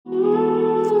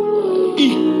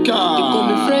call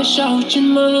me fresh out,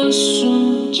 jimma, It's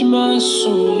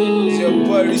your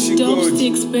boy Richegold.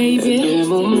 sticks, baby.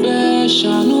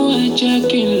 Shanu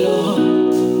ejekilo.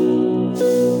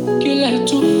 Kile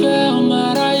tu fe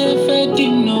omaraye fe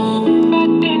dino.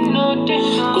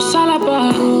 Kò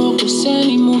sálábàárò, kò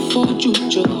sẹ́ni mo fojú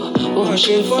jọ. Ó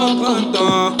ṣe fọkàn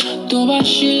tán. Tó bá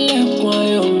ṣílẹ̀kùn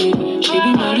ayọ̀ mi,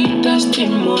 ṣebí máa rí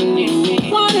testimony mi.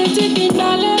 Wọ́n retí kí n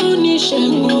dalẹ̀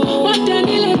oníṣègùn. Wọ́n tẹ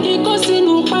nílẹ̀ kí n kó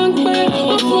sínú páńpẹ́.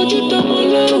 Wọ́n fojú tọmọ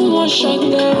lọ́rùn wọn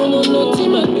ṣọ̀tẹ̀. Ọmọ náà tí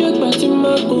màá gbé gbà tí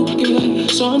màá gòkè.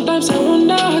 Sometimes I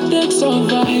wonder how they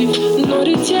survive. Know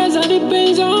the tears and the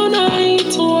pains all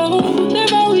night. Oh,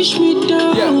 never wish me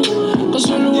down. Cause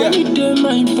all the way they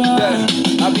my back.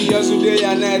 I be hustle day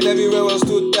and night, everywhere was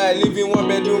too tight. Living one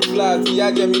bedroom flat,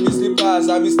 yeah, me the slippers.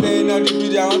 I be staying on the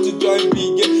video, I want to join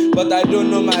big game, but I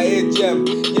don't know my age, yeah.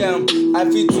 I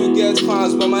feel to get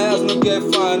fans, but my house no get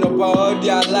fan. Up all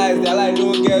their life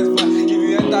don't get fan. If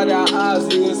you enter their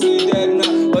house, you will see them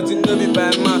now. But it no be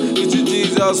by man, it's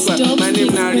Jesus Christ. My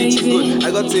name na Richegold.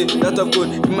 I got a lot of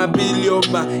gold in my billion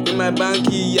bank, in my bank,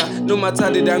 yeah. No matter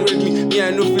they downgrade me,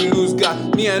 I no feel lose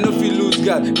God. Me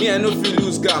I no feel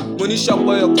lose God. Money shop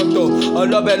boy your koto,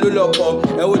 ọlọ́bẹ̀ ló lọ́pọ̀.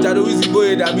 Ẹ wo jàdó wíìsì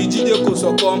bóyè dàbí jíde kò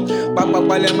sọ̀kan.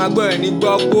 Pápápá lẹ máa gbọ́ ẹ̀ ní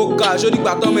gbọ́ pókà. Ṣó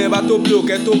nígbà tọ́mọ ẹ bá tó bí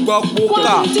òkè tó gbọ́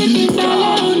pókà. Wọ́n ti fi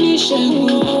dalẹ̀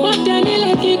oníṣègùn. Wọ́n tẹ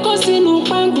nílẹ̀ kí n kó sínú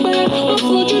páńpẹ́. Wọ́n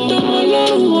fojú tọmọ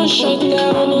lọ́rùn wọn ṣọ̀tẹ̀.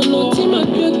 Ọmọ náà tí màá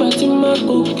gbé gbà tí màá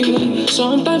gòkè.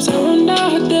 Sometimes I wonder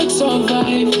how they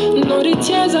survive. Know the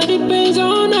tears and the pains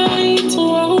all night.